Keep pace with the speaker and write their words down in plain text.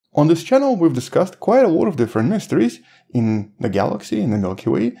On this channel, we've discussed quite a lot of different mysteries in the galaxy, in the Milky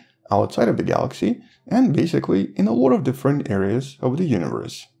Way, outside of the galaxy, and basically in a lot of different areas of the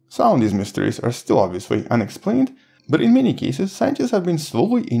universe. Some of these mysteries are still obviously unexplained, but in many cases, scientists have been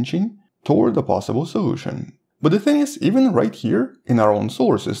slowly inching toward a possible solution. But the thing is, even right here in our own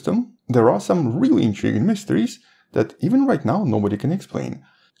solar system, there are some really intriguing mysteries that even right now nobody can explain.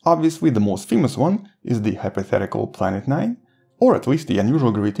 Obviously, the most famous one is the hypothetical Planet 9, or at least the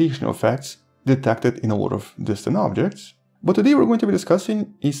unusual gravitational effects detected in a lot of distant objects. But today we're going to be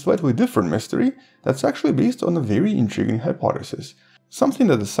discussing a slightly different mystery that's actually based on a very intriguing hypothesis. Something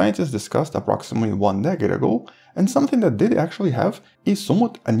that the scientists discussed approximately 1 decade ago, and something that did actually have a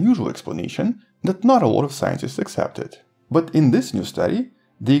somewhat unusual explanation that not a lot of scientists accepted. But in this new study,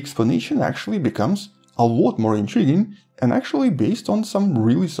 the explanation actually becomes a lot more intriguing and actually based on some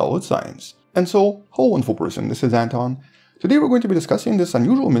really solid science. And so, hello wonderful person, this is Anton. Today we're going to be discussing this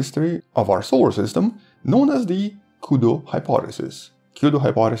unusual mystery of our solar system known as the Kudo hypothesis. Kudo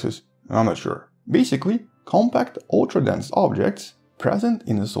hypothesis? I'm not sure. Basically, compact ultra-dense objects present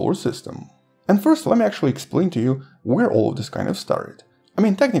in the solar system. And first, let me actually explain to you where all of this kind of started. I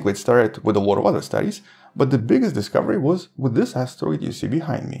mean, technically it started with a lot of other studies, but the biggest discovery was with this asteroid you see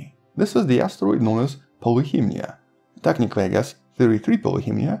behind me. This is the asteroid known as Polyhymnia. Technically, I guess, 33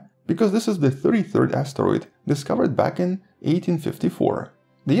 Polyhymnia, because this is the 33rd asteroid discovered back in 1854.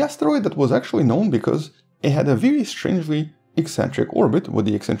 The asteroid that was actually known because it had a very strangely eccentric orbit with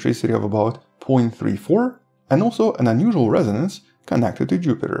the eccentricity of about 0.34 and also an unusual resonance connected to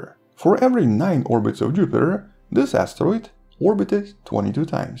Jupiter. For every 9 orbits of Jupiter, this asteroid orbited 22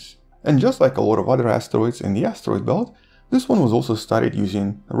 times. And just like a lot of other asteroids in the asteroid belt, this one was also studied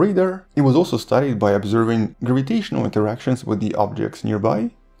using radar. It was also studied by observing gravitational interactions with the objects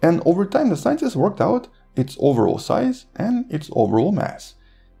nearby. And over time, the scientists worked out its overall size and its overall mass.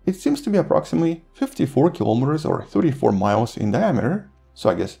 It seems to be approximately 54 kilometers or 34 miles in diameter, so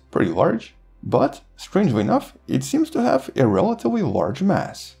I guess pretty large. But, strangely enough, it seems to have a relatively large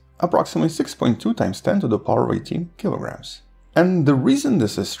mass, approximately 6.2 times 10 to the power of 18 kilograms. And the reason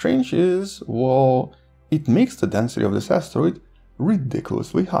this is strange is, well, it makes the density of this asteroid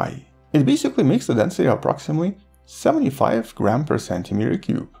ridiculously high. It basically makes the density approximately 75 grams per centimeter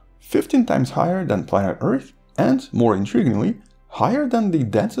cube, 15 times higher than planet Earth, and, more intriguingly, higher than the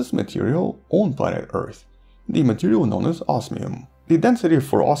densest material on planet Earth, the material known as osmium. The density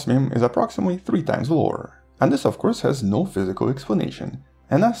for osmium is approximately 3 times lower, and this of course has no physical explanation.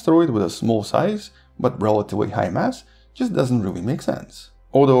 An asteroid with a small size, but relatively high mass, just doesn't really make sense.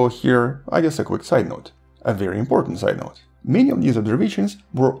 Although here, I guess a quick side note, a very important side note. Many of these observations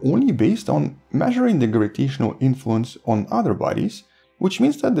were only based on measuring the gravitational influence on other bodies, which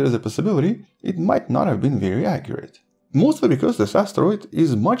means that there is a possibility it might not have been very accurate. Mostly because this asteroid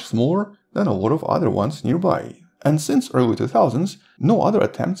is much smaller than a lot of other ones nearby. And since early 2000s, no other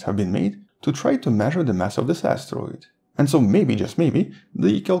attempts have been made to try to measure the mass of this asteroid. And so maybe, just maybe,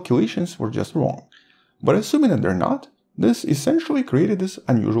 the calculations were just wrong. But assuming that they're not, this essentially created this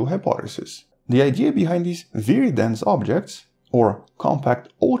unusual hypothesis. The idea behind these very dense objects, or compact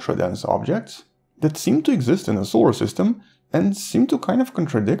ultra-dense objects, that seem to exist in the solar system and seem to kind of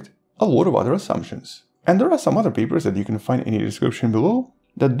contradict a lot of other assumptions. And there are some other papers that you can find in the description below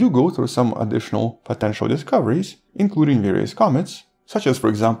that do go through some additional potential discoveries, including various comets, such as for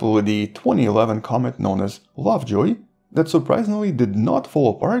example the 2011 comet known as Lovejoy, that surprisingly did not fall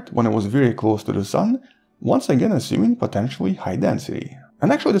apart when it was very close to the Sun, once again assuming potentially high density.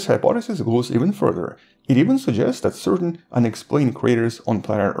 And actually this hypothesis goes even further. It even suggests that certain unexplained craters on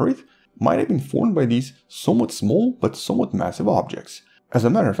planet Earth might have been formed by these somewhat small but somewhat massive objects. As a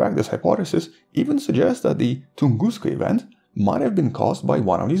matter of fact, this hypothesis even suggests that the Tunguska event might have been caused by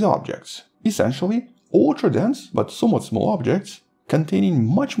one of these objects. Essentially, ultra-dense but somewhat small objects containing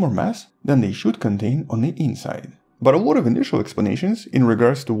much more mass than they should contain on the inside. But a lot of initial explanations in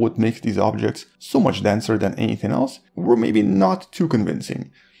regards to what makes these objects so much denser than anything else were maybe not too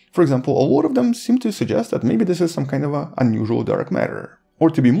convincing. For example, a lot of them seem to suggest that maybe this is some kind of an unusual dark matter.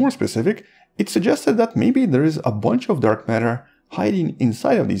 Or to be more specific, it suggested that maybe there is a bunch of dark matter hiding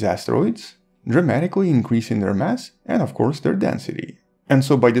inside of these asteroids, dramatically increasing their mass and of course their density. And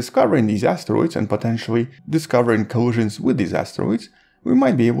so by discovering these asteroids and potentially discovering collisions with these asteroids, we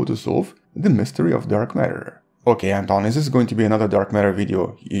might be able to solve the mystery of dark matter. Okay, Anton, is this going to be another dark matter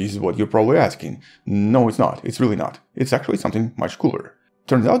video, is what you're probably asking. No, it's not. It's really not. It's actually something much cooler.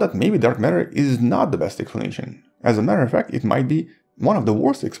 Turns out that maybe dark matter is not the best explanation. As a matter of fact, it might be one of the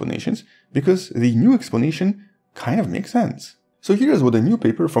worst explanations, because the new explanation kind of makes sense. So here's what a new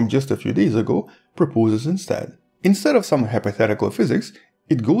paper from just a few days ago proposes instead. Instead of some hypothetical physics,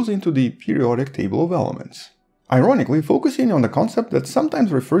 it goes into the periodic table of elements. Ironically, focusing on the concept that's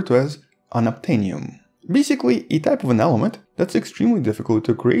sometimes referred to as Unobtainium. Basically, a type of an element that's extremely difficult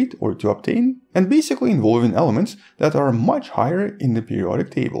to create or to obtain, and basically involving elements that are much higher in the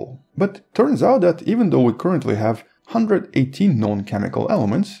periodic table. But turns out that even though we currently have 118 known chemical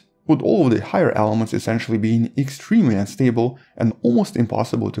elements, with all of the higher elements essentially being extremely unstable and almost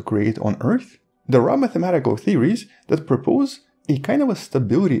impossible to create on Earth, there are mathematical theories that propose a kind of a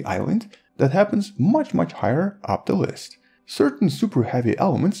stability island that happens much higher up the list. Certain super heavy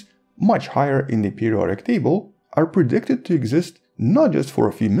elements much higher in the periodic table are predicted to exist not just for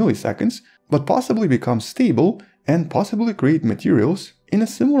a few milliseconds, but possibly become stable and possibly create materials in a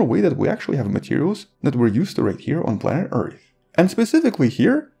similar way that we actually have materials that we're used to right here on planet Earth. And specifically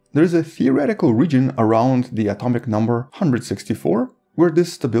here, there's a theoretical region around the atomic number 164 where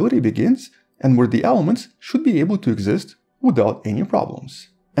this stability begins and where the elements should be able to exist without any problems.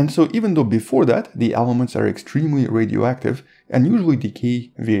 And so even though before that the elements are extremely radioactive and usually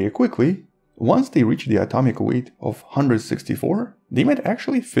decay very quickly, once they reach the atomic weight of 164, they might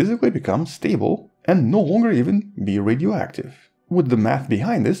actually physically become stable and no longer even be radioactive, with the math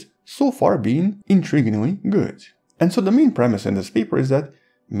behind this so far being intriguingly good. And so the main premise in this paper is that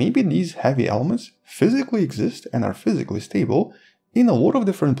maybe these heavy elements physically exist and are physically stable in a lot of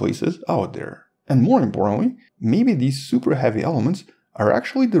different places out there. And more importantly, maybe these super heavy elements are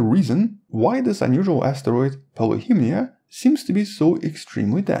actually the reason why this unusual asteroid Polyhymnia seems to be so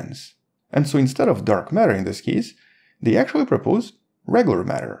extremely dense. And so instead of dark matter in this case, they actually propose regular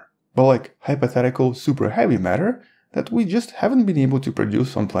matter, but like hypothetical super heavy matter that we just haven't been able to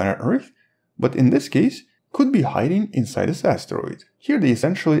produce on planet Earth, but in this case could be hiding inside this asteroid. Here they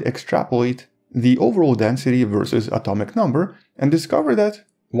essentially extrapolate the overall density versus atomic number and discover that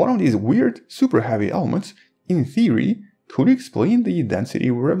one of these weird super heavy elements, in theory, could explain the density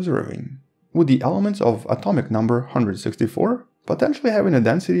we're observing, with the elements of atomic number 164 potentially having a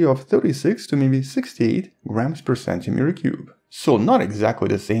density of 36 to maybe 68 grams per centimeter cube. So not exactly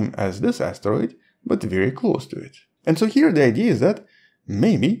the same as this asteroid, but very close to it. And so here the idea is that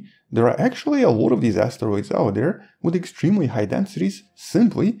maybe there are actually a lot of these asteroids out there with extremely high densities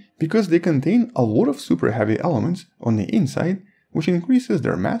simply because they contain a lot of super heavy elements on the inside, which increases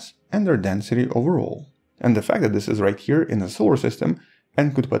their mass and their density overall. And the fact that this is right here in the solar system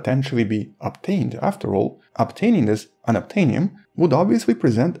and could potentially be obtained after all, obtaining this unobtainium would obviously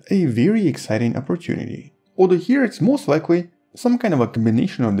present a very exciting opportunity. Although here it's most likely some kind of a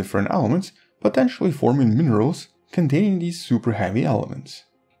combination of different elements potentially forming minerals containing these super heavy elements.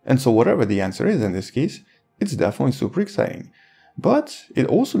 And so whatever the answer is in this case, it's definitely super exciting. But it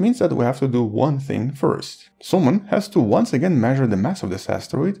also means that we have to do one thing first. Someone has to once again measure the mass of this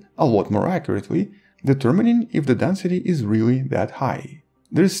asteroid a lot more accurately, determining if the density is really that high.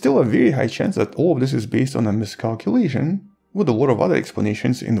 There is still a very high chance that all of this is based on a miscalculation, with a lot of other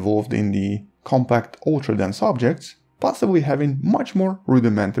explanations involved in the compact ultra-dense objects possibly having much more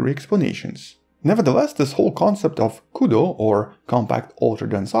rudimentary explanations. Nevertheless, this whole concept of CUDO, or compact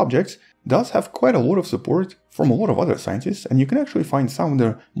ultra-dense objects, does have quite a lot of support from a lot of other scientists, and you can actually find some of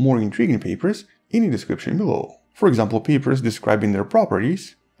their more intriguing papers in the description below. For example, papers describing their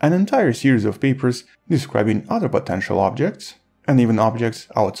properties, an entire series of papers describing other potential objects, and even objects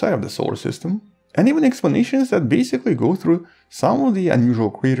outside of the solar system, and even explanations that basically go through some of the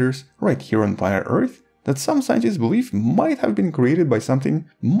unusual craters right here on planet Earth that some scientists believe might have been created by something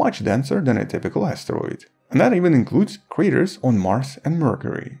much denser than a typical asteroid. And that even includes craters on Mars and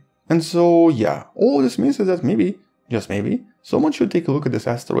Mercury. And so yeah, all this means is that maybe, just maybe, someone should take a look at this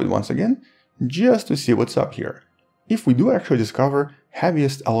asteroid once again, just to see what's up here. If we do actually discover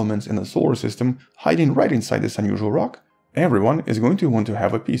heaviest elements in the solar system hiding right inside this unusual rock, everyone is going to want to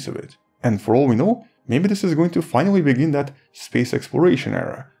have a piece of it. And for all we know, maybe this is going to finally begin that space exploration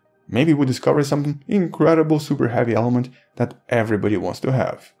era. Maybe we discover some incredible super heavy element that everybody wants to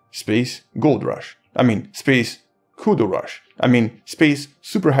have. Space gold rush. Space kudo rush. Space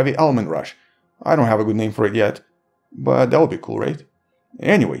super heavy element rush. I don't have a good name for it yet, but that would be cool, right?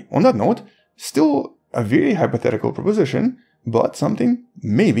 Anyway, on that note, still a very hypothetical proposition, but something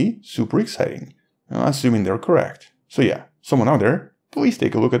maybe super exciting, assuming they're correct. So yeah, someone out there, please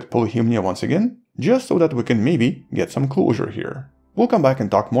take a look at Polyhymnia once again, just so that we can maybe get some closure here. We'll come back and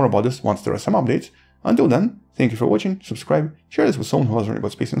talk more about this once there are some updates. Until then, thank you for watching, subscribe, share this with someone who has learned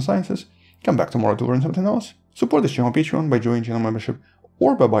about space and sciences, come back tomorrow to learn something else, support this channel on Patreon by joining channel membership,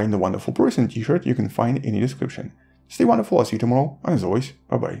 or by buying the Wonderful Person t-shirt you can find in the description. Stay wonderful, I'll see you tomorrow, and as always,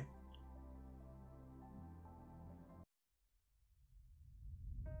 bye bye.